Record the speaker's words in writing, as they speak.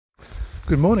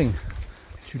Good morning.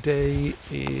 Today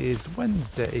is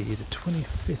Wednesday, the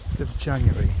 25th of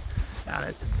January, and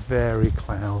it's a very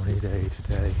cloudy day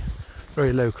today.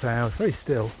 Very low cloud, very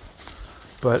still,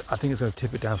 but I think it's going to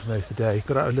tip it down for most of the day.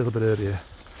 Got out a little bit earlier,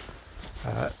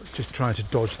 just trying to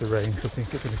dodge the rain because I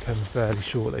think it's going to come fairly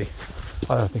shortly.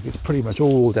 I think it's pretty much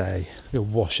all day, it'll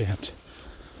wash out.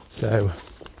 So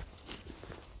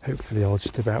hopefully I'll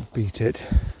just about beat it.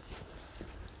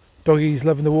 Doggies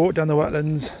loving the walk down the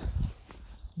wetlands.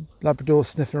 Labrador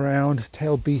sniffing around,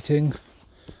 tail beating.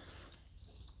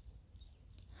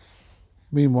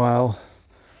 Meanwhile,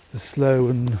 the slow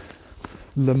and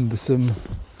lumbersome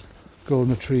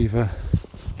golden retriever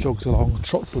jogs along,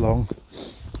 trots along,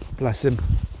 bless him,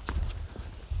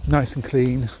 nice and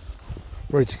clean,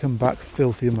 ready to come back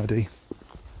filthy and muddy,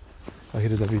 like he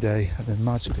does every day, and then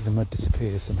magically the mud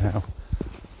disappears somehow,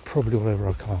 probably all over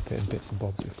our carpet and bits and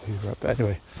bobs with hoover up. But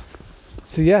anyway,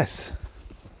 so yes.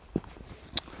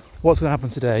 What's going to happen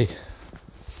today?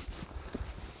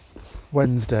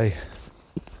 Wednesday,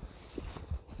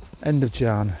 end of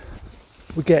Jan.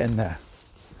 We're getting there.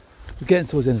 We're getting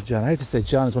towards the end of Jan. I hate to say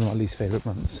Jan is one of my least favourite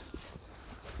months.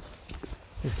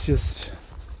 It's just,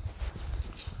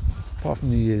 apart from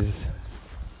New Year's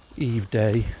Eve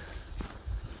day,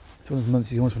 it's one of those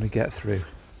months you almost want to get through.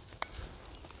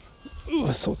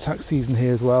 It's sort of tax season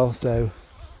here as well, so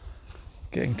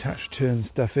getting tax returns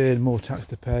stuff in, more tax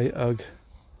to pay, ugh.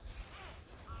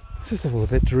 It's just all a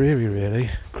bit dreary,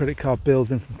 really. Credit card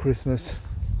bills in from Christmas.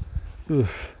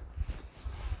 Oof.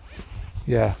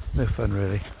 Yeah, no fun,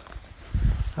 really.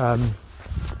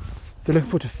 So looking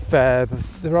forward to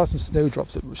Feb. There are some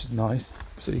snowdrops, which is nice.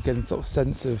 So you're getting sort of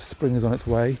sense of spring is on its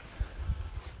way.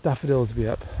 Daffodils will be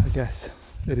up, I guess,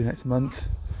 early next month.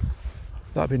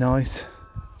 That'd be nice.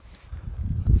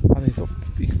 And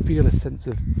you feel a sense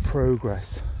of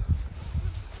progress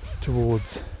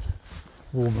towards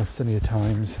warmer, sunnier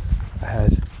times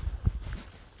ahead.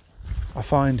 I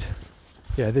find,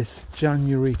 this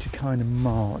January to kind of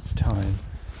March time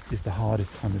is the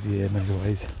hardest time of year in many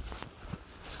ways.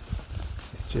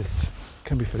 It's just,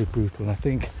 can be fairly brutal, and I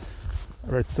think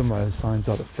I read somewhere the signs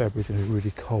are that February's going to be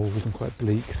really cold and quite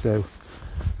bleak, so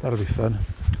that'll be fun.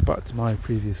 Back to my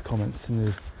previous comments in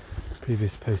the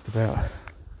previous post about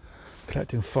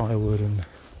collecting firewood and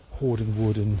hoarding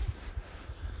wood and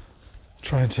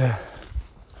trying to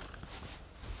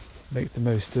make the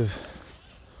most of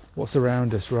what's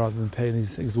around us rather than paying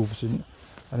these exorbitant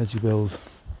energy bills.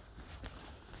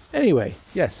 Anyway,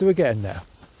 yes, so we're getting there.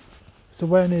 So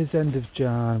when is end of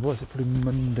Jan? What's it, probably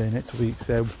Monday next week,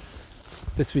 so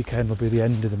this weekend will be the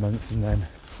end of the month and then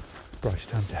brighter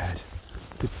times ahead.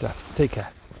 Good stuff. Take care.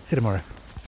 See you tomorrow.